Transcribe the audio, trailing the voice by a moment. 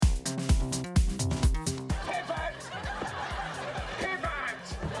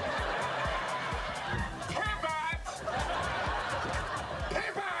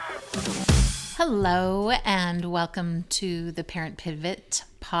Hello, and welcome to the Parent Pivot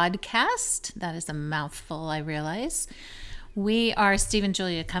podcast. That is a mouthful, I realize. We are Steve and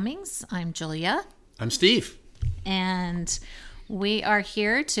Julia Cummings. I'm Julia. I'm Steve. And we are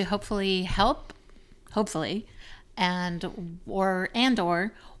here to hopefully help, and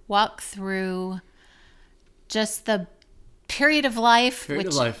or walk through just the period of life,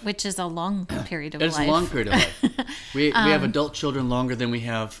 which is a long period of life. It's a long period of life. We have adult children longer than we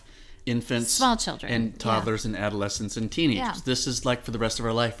have infants, small children, and toddlers, and adolescents and teenagers. Yeah. This is like for the rest of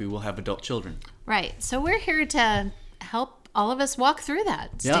our life, we will have adult children. Right. So we're here to help all of us walk through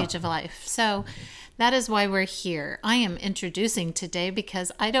that stage of life. So that is why we're here. I am introducing today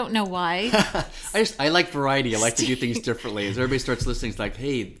because I don't know why. I like variety. I like to do things differently. As everybody starts listening, it's like,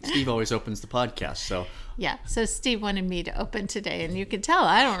 hey, Steve always opens the podcast. So Steve wanted me to open today, and you can tell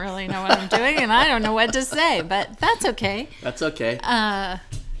I don't really know what I'm doing, and I don't know what to say, but that's okay. That's okay.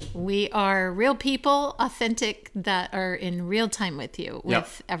 We are real people, authentic, that are in real time with you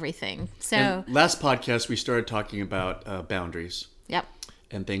with everything. So and last podcast, we started talking about boundaries. Yep.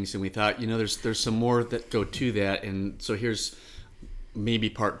 And things, and we thought, there's some more that go to that, and so here's maybe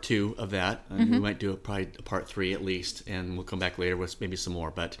part 2 of that, and we might do probably part 3 at least, and we'll come back later with maybe some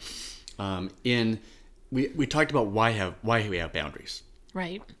more. But we talked about why we have boundaries,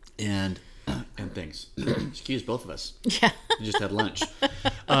 right, and things. Excuse both of us. Yeah, we just had lunch.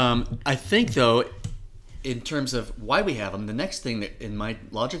 I think though, in terms of why we have them, the next thing that in my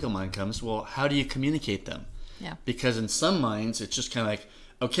logical mind comes, well, how do you communicate them? Yeah, because in some minds it's just kind of like,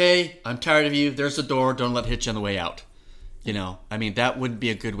 okay, I'm tired of you. There's the door. Don't let it hit you on the way out. That wouldn't be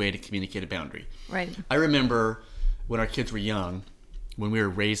a good way to communicate a boundary. Right. I remember when our kids were young, when we were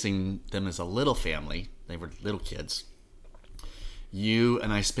raising them as a little family, they were little kids, you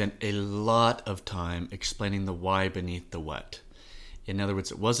and I spent a lot of time explaining the why beneath the what. In other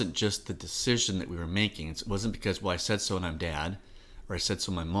words, it wasn't just the decision that we were making. It wasn't because, well, I said so and I'm dad, or I said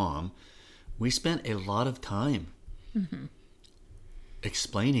so my mom. We spent a lot of time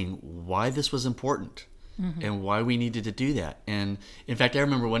explaining why this was important and why we needed to do that. And in fact, I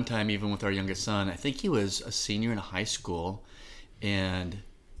remember one time, even with our youngest son, I think he was a senior in high school, or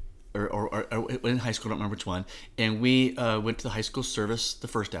in high school, I don't remember which one. And we went to the high school service the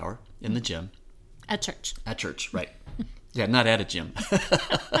first hour in the gym. At church. At church, right. Yeah, not at a gym.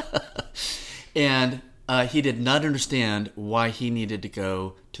 And he did not understand why he needed to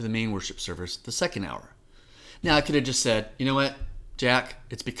go to the main worship service the second hour. Now, I could have just said, you know what, Jack,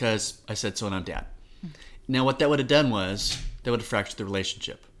 it's because I said so and I'm dad. Now, what that would have done was, that would have fractured the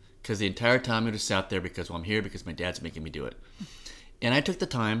relationship. Because the entire time I would have sat there because, well, I'm here because my dad's making me do it. And I took the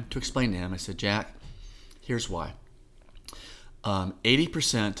time to explain to him. I said, Jack, here's why.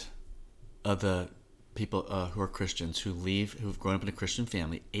 80% of the people who are Christians, who've grown up in a Christian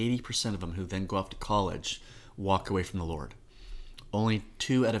family, 80% of them who then go off to college walk away from the Lord. Only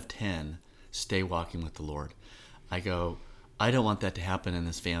 2 out of 10 stay walking with the Lord. I go, I don't want that to happen in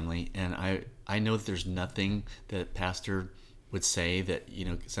this family, and I know that there's nothing that a pastor would say that,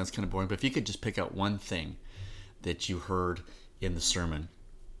 sounds kind of boring, but if you could just pick out one thing that you heard in the sermon,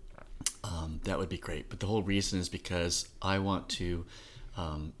 that would be great. But the whole reason is because I want to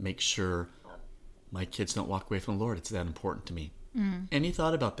make sure my kids don't walk away from the Lord. It's that important to me. And he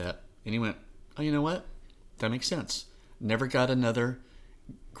thought about that, and he went, oh, you know what? That makes sense. Never got another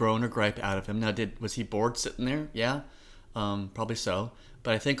groan or gripe out of him. Now, was he bored sitting there? Yeah, probably so.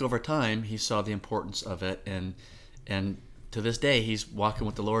 But I think over time, he saw the importance of it, and to this day, he's walking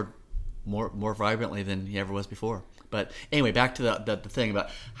with the Lord more vibrantly than he ever was before. But anyway, back to the thing about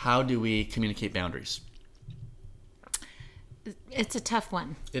how do we communicate boundaries? It's a tough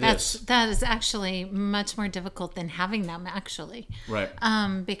one. That is actually much more difficult than having them, actually. Right.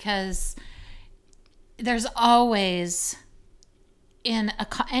 Because there's always, in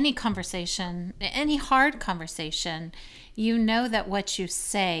any conversation, any hard conversation, that what you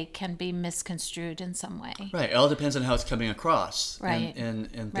say can be misconstrued in some way. Right. It all depends on how it's coming across. Right.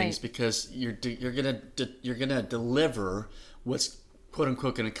 And things, because you're gonna deliver what's quote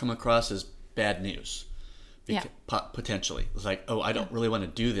unquote gonna come across as bad news. Potentially. It's like, oh, I don't really want to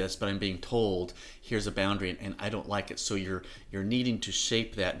do this, but I'm being told here's a boundary and I don't like it. So you're needing to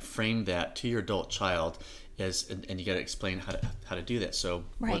shape that and frame that to your adult child and you got to explain how to do that. So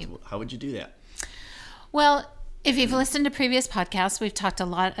how would you do that? Well, if you've listened to previous podcasts, we've talked a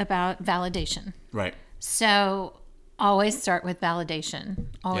lot about validation. Right. So always start with validation.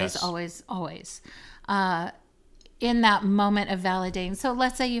 Always, Yes. always. In that moment of validating. So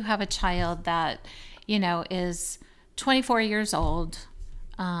let's say you have a child that, is 24 years old,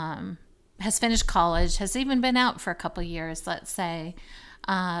 has finished college, has even been out for a couple years, let's say,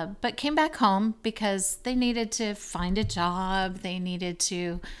 but came back home because they needed to find a job. They needed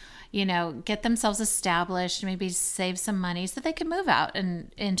to, get themselves established, maybe save some money so they could move out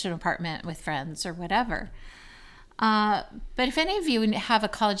and into an apartment with friends or whatever. But if any of you have a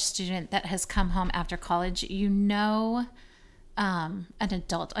college student that has come home after college, an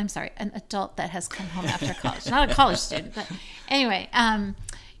adult that has come home after college, not a college student, but anyway,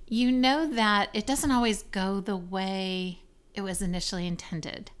 that it doesn't always go the way it was initially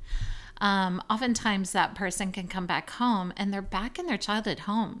intended. Oftentimes that person can come back home and they're back in their childhood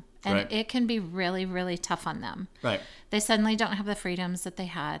home, and it can be really, really tough on them. Right. They suddenly don't have the freedoms that they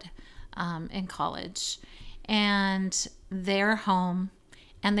had in college, and they're home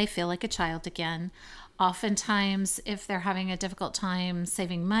and they feel like a child again. Oftentimes, if they're having a difficult time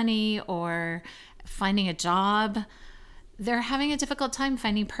saving money or finding a job, they're having a difficult time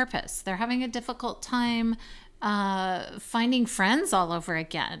finding purpose. They're having a difficult time finding friends all over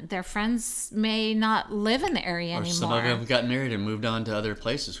again. Their friends may not live in the area anymore. Some of them got married and moved on to other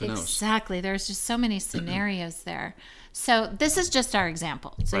places. Who knows? Exactly. There's just so many scenarios there. So this is just our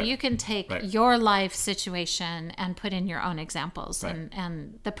example. So you can take your life situation and put in your own examples,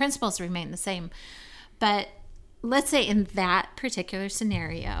 and the principles remain the same. But let's say in that particular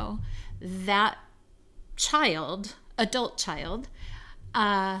scenario, that adult child,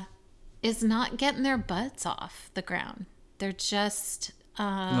 is not getting their butts off the ground. They're just...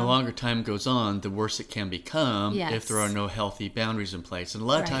 and the longer time goes on, the worse it can become if there are no healthy boundaries in place. And a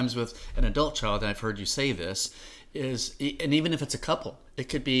lot of times with an adult child, and I've heard you say this, and even if it's a couple, it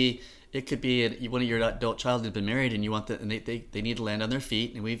could be one of your adult child has been married, and you want and they need to land on their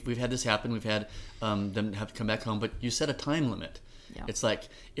feet. And we've had this happen. We've had them have to come back home, but you set a time limit. Yeah. It's like,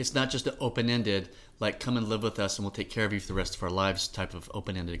 it's not just an open-ended, like, come and live with us and we'll take care of you for the rest of our lives type of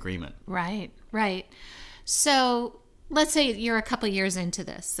open-ended agreement. Right. So let's say you're a couple years into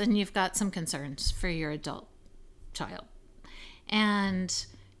this and you've got some concerns for your adult child. And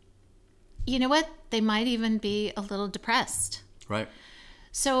you know what? They might even be a little depressed. Right.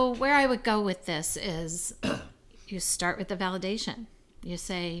 So where I would go with this is you start with the validation. You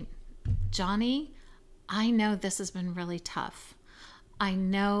say, Johnny, I know this has been really tough. I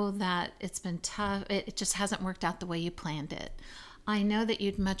know that it's been tough. It just hasn't worked out the way you planned it. I know that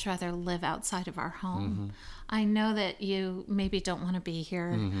you'd much rather live outside of our home. Mm-hmm. I know that you maybe don't want to be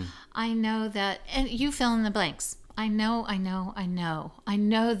here. Mm-hmm. I know that, and you fill in the blanks. I know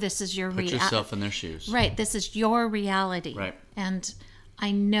this is your reality. Put yourself in their shoes. Right. This is your reality. Right. And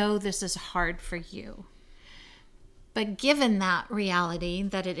I know this is hard for you. But given that reality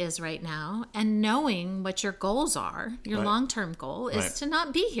that it is right now, and knowing what your goals are, your long-term goal is to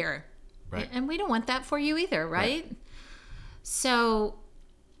not be here. Right. And we don't want that for you either, right? So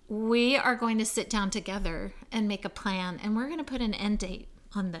we are going to sit down together and make a plan, and we're going to put an end date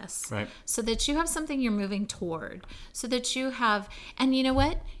on this. Right. So that you have something you're moving toward. So that you have, and you know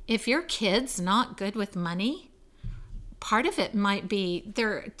what? If your kid's not good with money, part of it might be, there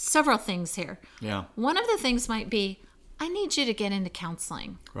are several things here. Yeah. One of the things might be, I need you to get into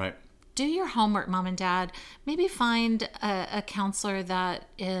counseling. Right. Do your homework, Mom and Dad. Maybe find a counselor that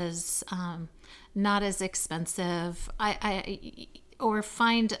is not as expensive. Or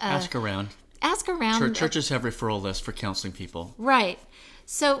find ask around. Ask around. Churches have referral lists for counseling people. Right.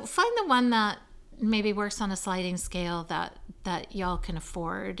 So find the one that maybe works on a sliding scale that y'all can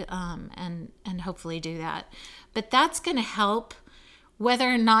afford, and hopefully do that. But that's going to help.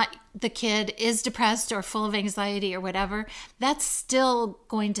 Whether or not the kid is depressed or full of anxiety or whatever, that's still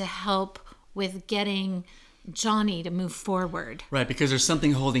going to help with getting Johnny to move forward. Right, because there's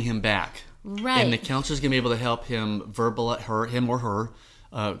something holding him back. Right. And the counselor's going to be able to help him him or her.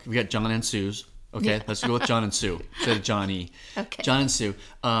 We got John and Sue's. Okay, let's go with John and Sue instead of Johnny. Okay. John and Sue.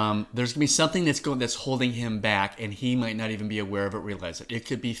 There's going to be something that's holding him back, and he might not even be aware of it, realize it. It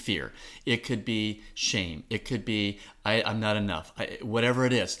could be fear. It could be shame. It could be I'm not enough. Whatever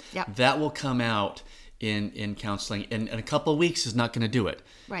it is, that will come out in counseling. And a couple of weeks is not going to do it.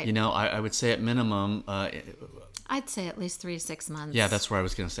 Right. You know, I would say at minimum. I'd say at least 3 to 6 months. Yeah, that's what I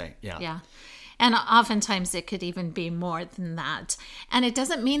was going to say. Yeah. Yeah. And oftentimes it could even be more than that. And it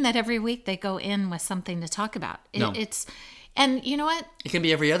doesn't mean that every week they go in with something to talk about. No. And you know what? It can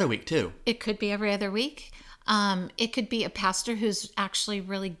be every other week too. It could be every other week. It could be a pastor who's actually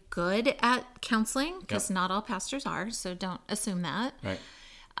really good at counseling, because not all pastors are, so don't assume that.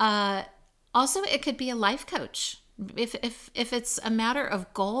 Right. Also, it could be a life coach. If it's a matter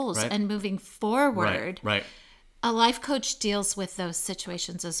of goals and moving forward. Right. A life coach deals with those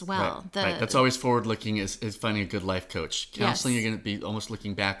situations as well. Right. That's always forward-looking is finding a good life coach. Counseling, You're going to be almost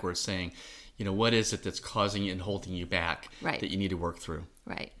looking backwards, saying, what is it that's causing you and holding you back Right. that you need to work through.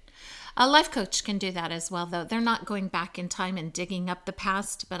 Right. A life coach can do that as well, though. They're not going back in time and digging up the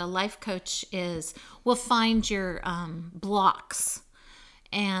past, but a life coach will find your blocks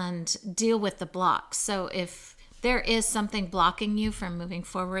and deal with the blocks. So if there is something blocking you from moving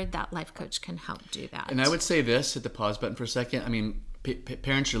forward, that life coach can help do that. And I would say this, hit the pause button for a second. I mean,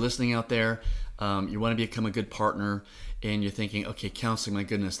 parents, you're listening out there. You want to become a good partner, and you're thinking, okay, counseling, my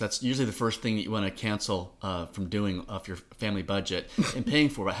goodness, that's usually the first thing that you want to cancel from doing off your family budget and paying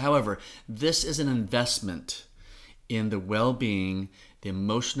for. But however, this is an investment in the well-being, the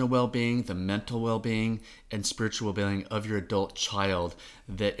emotional well-being, the mental well-being, and spiritual well-being of your adult child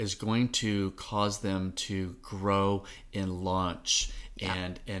that is going to cause them to grow and launch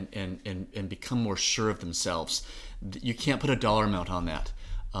and become more sure of themselves. You can't put a dollar amount on that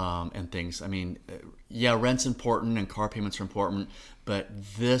and things. I mean, rent's important and car payments are important, but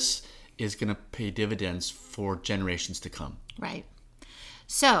this is going to pay dividends for generations to come. Right.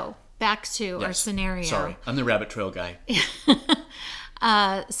 So back to our scenario. Sorry, I'm the rabbit trail guy.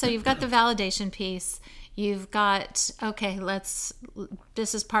 So you've got the validation piece. You've got,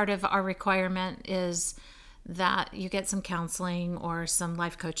 this is part of our requirement is that you get some counseling or some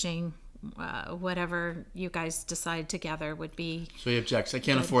life coaching, whatever you guys decide together would be. So he objects. I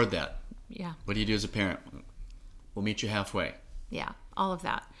can't afford that. Yeah. What do you do as a parent? We'll meet you halfway. Yeah, all of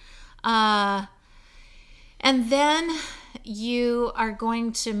that. And then you are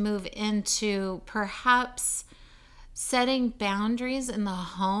going to move into perhaps setting boundaries in the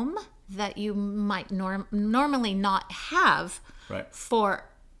home that you might normally not have for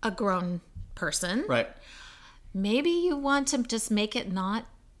a grown person. Right. Maybe you want to just make it not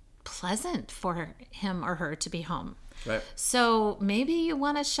pleasant for him or her to be home. Right. So maybe you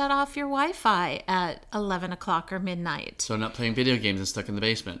want to shut off your Wi-Fi at 11 o'clock or midnight. So not playing video games and stuck in the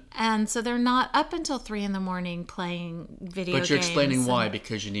basement. And so they're not up until 3 a.m. playing video games. But you're explaining why,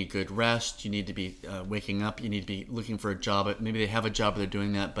 because you need good rest, you need to be waking up, you need to be looking for a job. Maybe they have a job where they're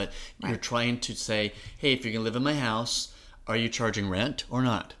doing that, but you're trying to say, hey, if you're going to live in my house, are you charging rent or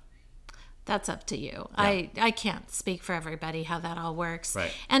not? That's up to you. Yeah. I can't speak for everybody how that all works.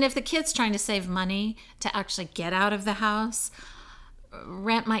 Right. And if the kid's trying to save money to actually get out of the house,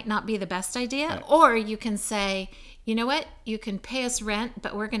 rent might not be the best idea. Right. Or you can say, you know what? You can pay us rent,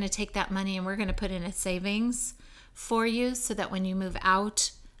 but we're going to take that money and we're going to put in a savings for you so that when you move out,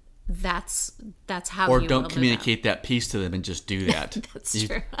 that's how or you don't will communicate that piece to them and just do that. That's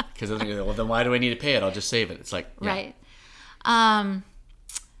true. Because they're thinking, well, then why do I need to pay it? I'll just save it. It's like, Right.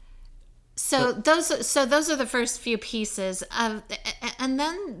 So those are the first few pieces of, and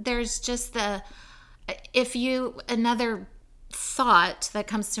then there's just another thought that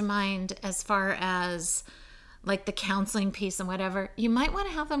comes to mind as far as like the counseling piece and whatever, you might want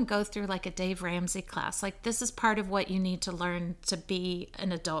to have them go through like a Dave Ramsey class. Like this is part of what you need to learn to be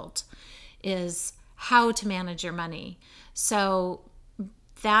an adult is how to manage your money. So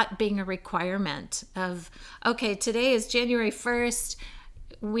that being a requirement of, okay, today is January 1st.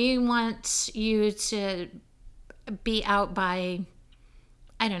 We want you to be out by,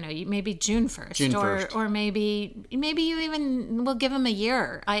 I don't know, maybe June 1st. Or maybe you even will give them a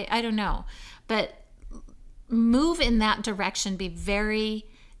year. I don't know. But move in that direction. Be very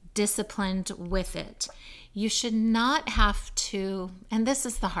disciplined with it. You should not have to, and this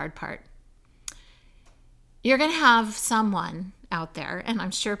is the hard part. You're going to have someone out there, and I'm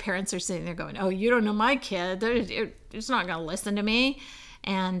sure parents are sitting there going, oh, you don't know my kid. He's not going to listen to me.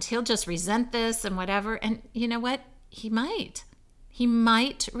 And he'll just resent this and whatever. And you know what? He might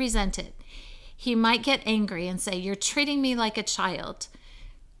resent it. He might get angry and say, you're treating me like a child.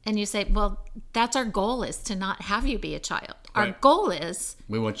 And you say, well, that's our goal, is to not have you be a child. Our goal is...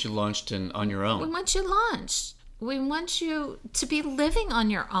 we want you launched on your own. We want you launched. We want you to be living on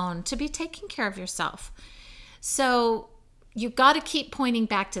your own, to be taking care of yourself. So you've got to keep pointing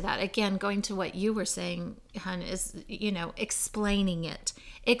back to that. Again, going to what you were saying, Hun, is, explaining it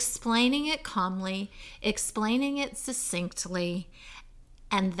calmly, explaining it succinctly.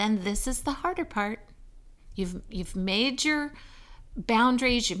 And then this is the harder part. You've made your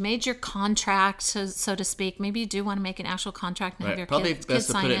boundaries, you've made your contract, so to speak. Maybe you do want to make an actual contract and have your probably kids best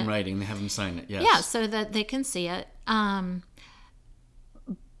to sign put it in writing and have them sign it. Yes. Yeah, so that they can see it.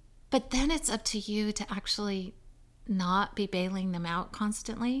 But then it's up to you to actually not be bailing them out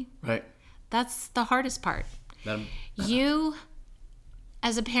constantly. Right. That's the hardest part. You,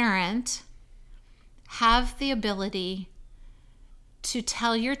 as a parent, have the ability to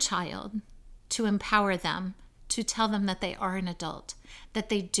tell your child, to empower them, to tell them that they are an adult, that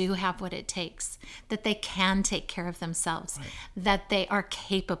they do have what it takes, that they can take care of themselves, that they are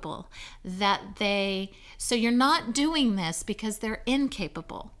capable, so you're not doing this because they're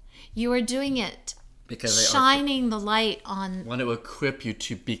incapable. You are doing it because they shining the light on. Want to equip you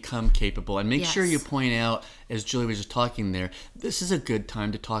to become capable, and make sure you Yes. point out, as Julie was just talking there, this is a good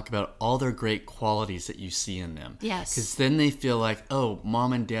time to talk about all their great qualities that you see in them. Yes. Because then they feel like, oh,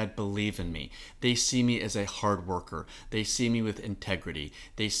 mom and dad believe in me. They see me as a hard worker. They see me with integrity.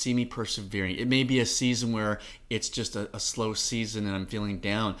 They see me persevering. It may be a season where it's just a slow season and I'm feeling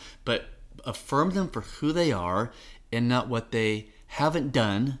down, but affirm them for who they are and not what they haven't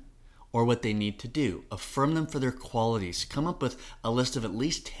done or what they need to do. Affirm them for their qualities. Come up with a list of at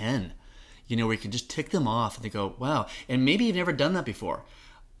least 10, where you can just tick them off and they go, wow. And maybe you've never done that before.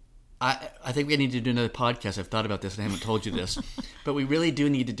 I think we need to do another podcast. I've thought about this and I haven't told you this. But we really do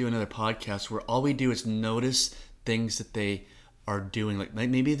need to do another podcast where all we do is notice things that they are doing. Like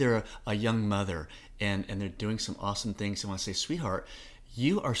maybe they're a young mother and they're doing some awesome things. I want to say, sweetheart,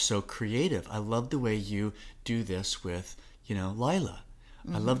 you are so creative. I love the way you do this with, Lila.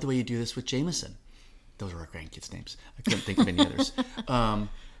 I love the way you do this with Jameson. Those are our grandkids' names. I couldn't think of any others. And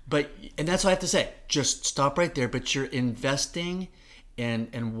that's all I have to say. Just stop right there. But you're investing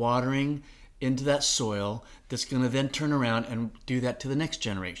and watering into that soil that's going to then turn around and do that to the next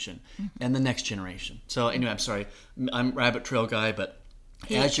generation and the next generation. So anyway, I'm sorry. I'm rabbit trail guy, but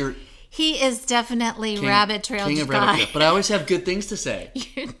as you're... He is definitely rabbit trail king of guy. rabbit trail. But I always have good things to say.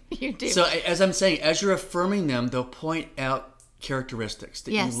 You do. So as I'm saying, as you're affirming them, they'll point out characteristics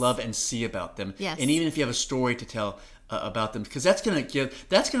that Yes. you love and see about them. Yes. And even if you have a story to tell about them, because that's going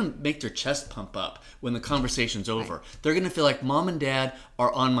to make their chest pump up when the conversation's over. Right. They're going to feel like mom and dad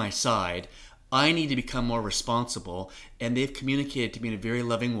are on my side. I need to become more responsible, and they've communicated to me in a very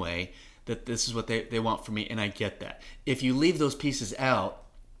loving way that this is what they want from me, and I get that. If you leave those pieces out,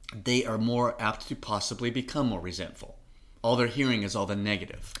 they are more apt to possibly become more resentful. All they're hearing is all the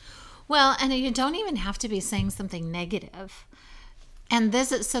negative. Well, and you don't even have to be saying something negative. And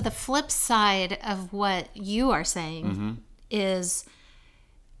this is, so the flip side of what you are saying is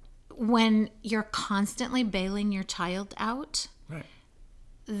when you're constantly bailing your child out, right?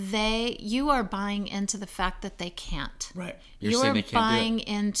 You are buying into the fact that they can't. Right. You're saying they can't buying do it.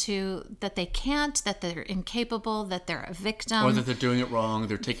 into that they can't, that they're incapable, that they're a victim. Or that they're doing it wrong,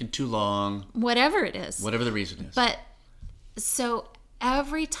 they're taking too long. Whatever it is. Whatever the reason is. But so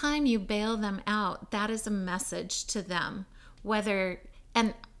every time you bail them out, that is a message to them.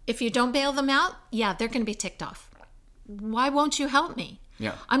 And if you don't bail them out, they're going to be ticked off. Why won't you help me?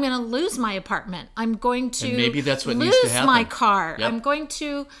 Yeah. I'm going to lose my apartment. I'm going to and maybe that's what lose needs to happen. my car. Yep. I'm going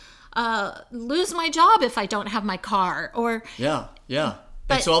to lose my job if I don't have my car. Or yeah. But,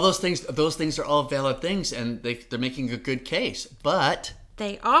 and so all those things are all valid things, and they're making a good case. But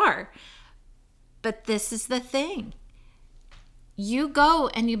they are. But this is the thing. You go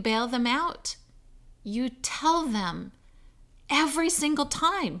and you bail them out. You tell them every single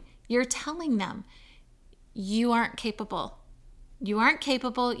time. You're telling them you aren't capable. You aren't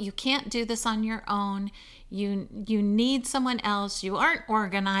capable. You can't do this on your own. You need someone else. You aren't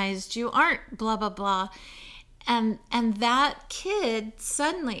organized. You aren't blah, blah, blah. And that kid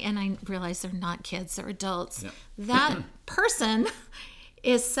suddenly, and I realize they're not kids, they're adults. Yeah. That person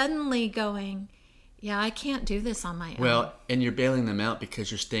is suddenly going, I can't do this on my own. Well, and you're bailing them out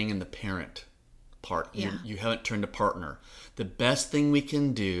because you're staying in the parent part. Yeah. You haven't turned to partner. The best thing we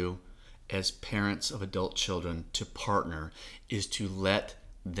can do as parents of adult children to partner is to let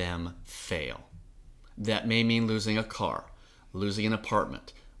them fail. That may mean losing a car, losing an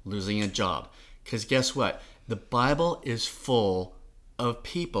apartment, losing a job. Because guess what? The Bible is full of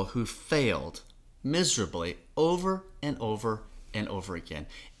people who failed miserably over and over and over again.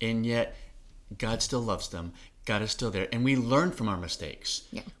 And yet, God still loves them. God is still there. And we learn from our mistakes.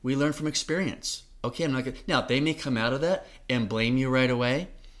 Yeah. We learn from experience. Okay, I'm not good. Now, they may come out of that and blame you right away.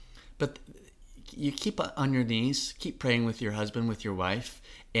 But you keep on your knees, keep praying with your husband, with your wife,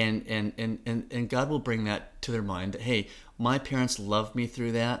 and God will bring that to their mind that, hey, my parents loved me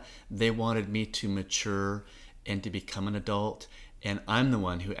through that. They wanted me to mature and to become an adult, and I'm the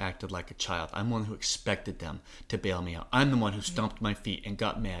one who acted like a child. I'm the one who expected them to bail me out. I'm the one who stomped my feet and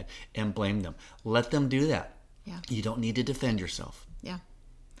got mad and blamed them. Let them do that. Yeah. You don't need to defend yourself. Yeah.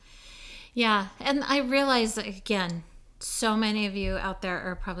 Yeah, and I realize, again, so many of you out there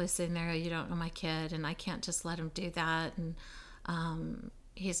are probably sitting there, you don't know my kid, and I can't just let him do that, and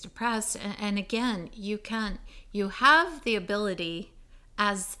he's depressed. And again, you have the ability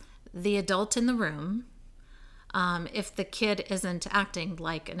as the adult in the room If the kid isn't acting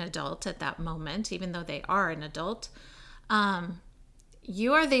like an adult at that moment, even though they are an adult,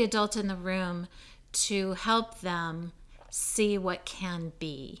 you are the adult in the room to help them see what can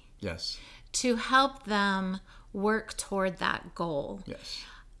be. Yes. To help them work toward that goal. Yes.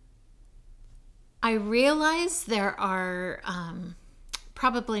 I realize there are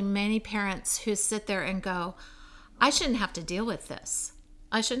probably many parents who sit there and go, I shouldn't have to deal with this.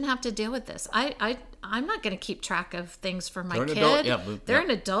 I shouldn't have to deal with this. I'm not going to keep track of things for my kid. Adult. Yeah, they're an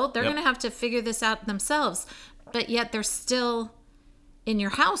adult. They're going to have to figure this out themselves. But yet they're still in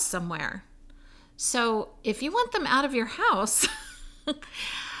your house somewhere. So if you want them out of your house,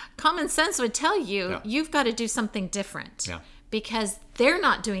 common sense would tell you, you've got to do something different. Yeah. Because they're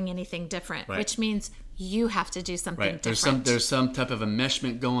not doing anything different, which means you have to do something different. There's some type of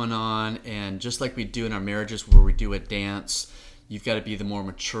enmeshment going on, and just like we do in our marriages where we do a dance, you've got to be the more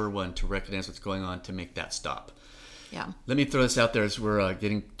mature one to recognize what's going on to make that stop. Yeah. Let me throw this out there as we're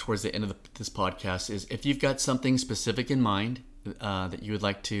getting towards the end of this podcast, is if you've got something specific in mind that you would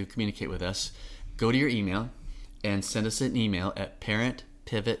like to communicate with us, go to your email and send us an email at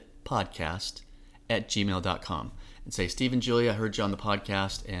parentpivotpodcast@gmail.com. And say, Steve and Julia, I heard you on the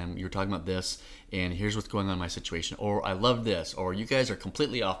podcast and you were talking about this, and here's what's going on in my situation, or I love this, or you guys are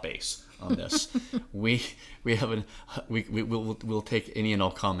completely off base on this. we'll take any and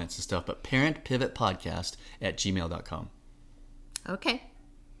all comments and stuff, but parentpivotpodcast@gmail.com. Okay.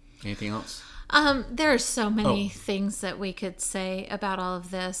 Anything else? There are so many things that we could say about all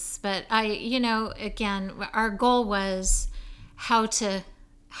of this, but again, our goal was how to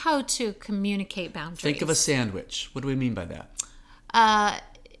communicate boundaries. Think of a sandwich. What do we mean by that?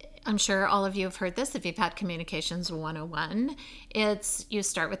 I'm sure all of you have heard this if you've had Communications 101. It's you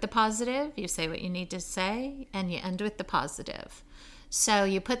start with the positive, you say what you need to say, and you end with the positive. So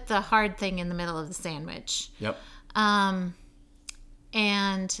you put the hard thing in the middle of the sandwich. Yep. And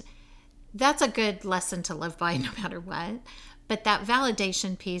that's a good lesson to live by no matter what. But that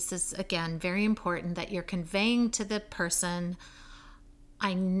validation piece is, again, very important, that you're conveying to the person,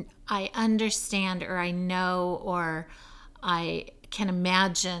 I understand, or I know, or I can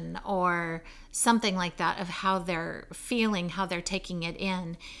imagine, or something like that, of how they're feeling, how they're taking it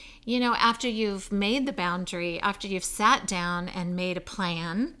in. After you've made the boundary, after you've sat down and made a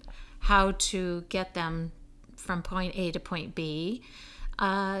plan how to get them from point A to point B,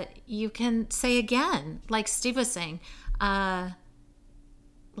 you can say again, like Steve was saying,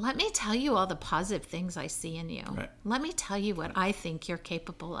 let me tell you all the positive things I see in you. Right. Let me tell you what I think you're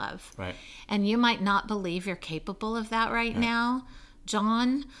capable of. Right. And you might not believe you're capable of that right now,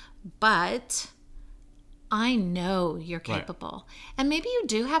 John, but I know you're capable. Right. And maybe you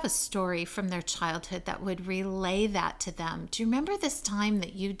do have a story from their childhood that would relay that to them. Do you remember this time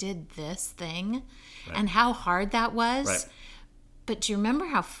that you did this thing and how hard that was? Right. But do you remember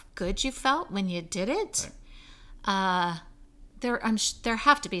how good you felt when you did it? Right. There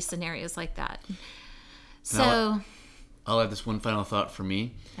have to be scenarios like that. So now, I'll add this one final thought for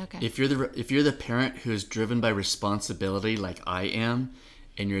me. Okay. If you're the parent who is driven by responsibility like I am,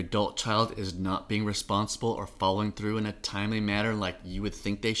 and your adult child is not being responsible or following through in a timely manner like you would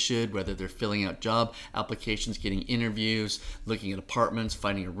think they should, whether they're filling out job applications, getting interviews, looking at apartments,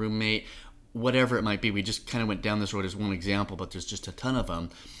 finding a roommate, whatever it might be. We just kind of went down this road as one example, but there's just a ton of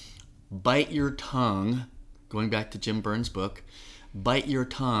them. Bite your tongue. Going back to Jim Burns' book, bite your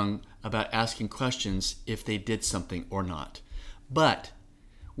tongue about asking questions if they did something or not. But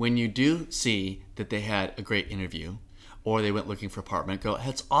when you do see that they had a great interview or they went looking for an apartment, go,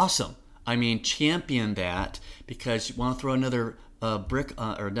 that's awesome. I mean, champion that, because you want to throw another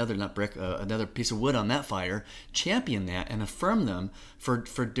another piece of wood on that fire. Champion that and affirm them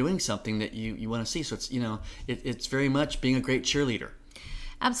for doing something that you want to see. So it's it's very much being a great cheerleader.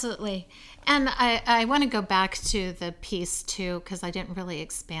 Absolutely. And I want to go back to the piece too, because I didn't really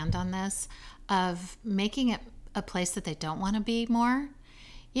expand on this, of making it a place that they don't want to be more.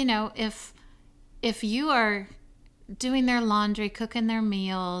 If you are doing their laundry, cooking their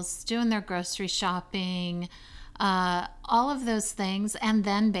meals, doing their grocery shopping, all of those things, and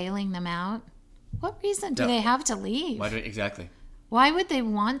then bailing them out, what reason do they have to leave? Exactly. Why would they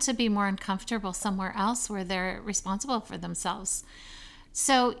want to be more uncomfortable somewhere else where they're responsible for themselves?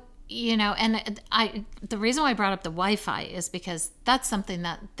 So, and the reason why I brought up the Wi-Fi is because that's something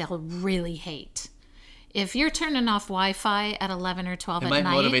that they'll really hate. If you're turning off Wi-Fi at 11 or 12 at night, it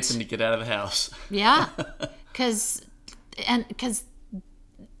might motivate them to get out of the house. Yeah, because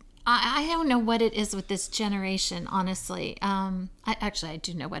I don't know what it is with this generation, honestly. I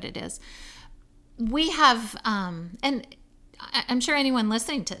do know what it is. We have, and I'm sure anyone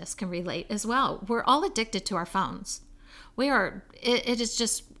listening to this can relate as well. We're all addicted to our phones. It is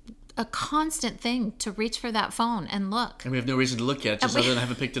just a constant thing to reach for that phone and look. And we have no reason to look at it, just other than I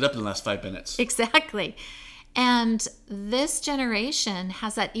haven't picked it up in the last 5 minutes. Exactly. And this generation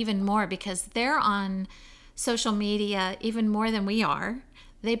has that even more because they're on social media even more than we are.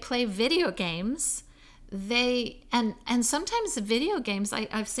 They play video games. And sometimes the video games,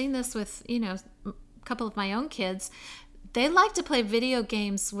 I've seen this with, a couple of my own kids. They like to play video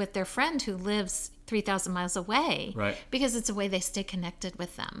games with their friend who lives 3,000 miles away. Right. Because it's a way they stay connected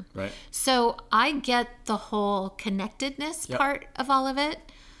with them. Right. So I get the whole connectedness part of all of it.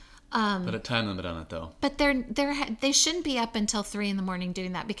 Put a time limit on it, though. But they shouldn't be up until 3 a.m.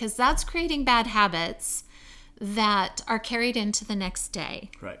 doing that, because that's creating bad habits that are carried into the next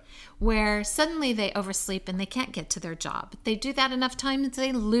day. Right. Where suddenly they oversleep and they can't get to their job. They do that enough times,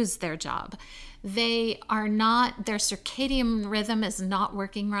 they lose their job. Their circadian rhythm is not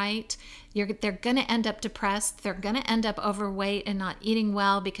working right. They're going to end up depressed. They're going to end up overweight and not eating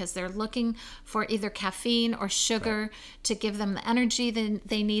well because they're looking for either caffeine or sugar to give them the energy that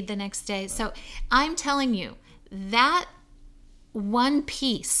they need the next day. So I'm telling you, that one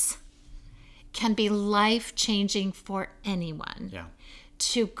piece can be life-changing for anyone. Yeah.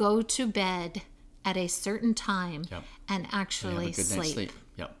 To go to bed at a certain time and actually have a good night's sleep.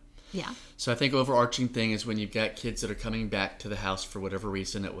 Yep. Yeah. So I think overarching thing is when you've got kids that are coming back to the house for whatever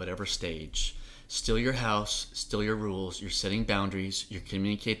reason at whatever stage, still your house, still your rules, you're setting boundaries, you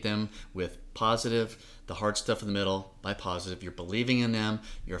communicate them with positive, the hard stuff in the middle by positive, you're believing in them,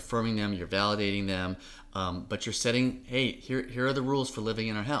 you're affirming them, you're validating them, but you're setting, hey, here are the rules for living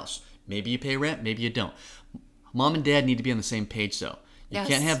in our house. Maybe you pay rent, maybe you don't. Mom and dad need to be on the same page, though. You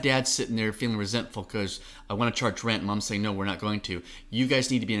can't have dad sitting there feeling resentful because I want to charge rent and mom's saying, no, we're not going to. You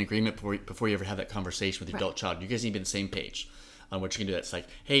guys need to be in agreement before you ever have that conversation with the adult child. You guys need to be on the same page on what you're going to do. It's like,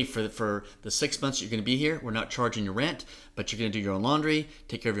 hey, for the 6 months you're going to be here, we're not charging your rent, but you're going to do your own laundry,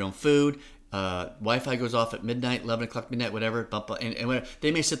 take care of your own food. Wi-Fi goes off at midnight, 11 o'clock midnight, whatever. And whatever.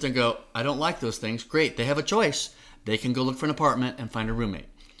 They may sit there and go, I don't like those things. Great. They have a choice. They can go look for an apartment and find a roommate.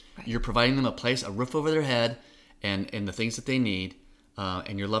 Right. You're providing them a place, a roof over their head, and the things that they need.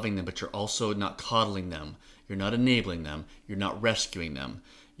 And you're loving them, but you're also not coddling them. You're not enabling them. You're not rescuing them.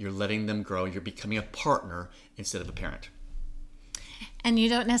 You're letting them grow. You're becoming a partner instead of a parent. And you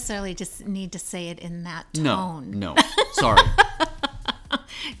don't necessarily just need to say it in that tone. No. Sorry.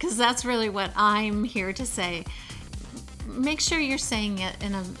 Because that's really what I'm here to say. Make sure you're saying it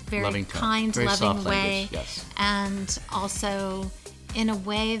in a very kind, very loving way. Yes. And also in a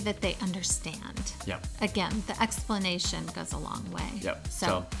way that they understand. Yep. Again, the explanation goes a long way. Yep.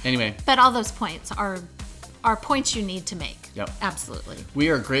 So anyway. But all those points are points you need to make. Yep. Absolutely. We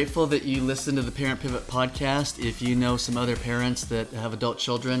are grateful that you listen to the Parent Pivot podcast. If you know some other parents that have adult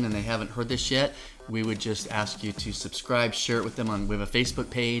children and they haven't heard this yet, we would just ask you to subscribe, share it with them. We have a Facebook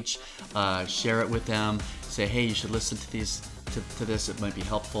page. Share it with them. Say, hey, you should listen to these. To this, it might be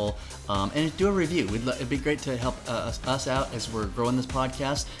helpful, and do a review. It'd be great to help us out as we're growing this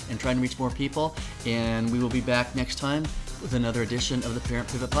podcast and trying to reach more people. And we will be back next time with another edition of the Parent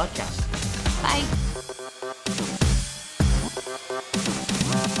Pivot podcast. Bye.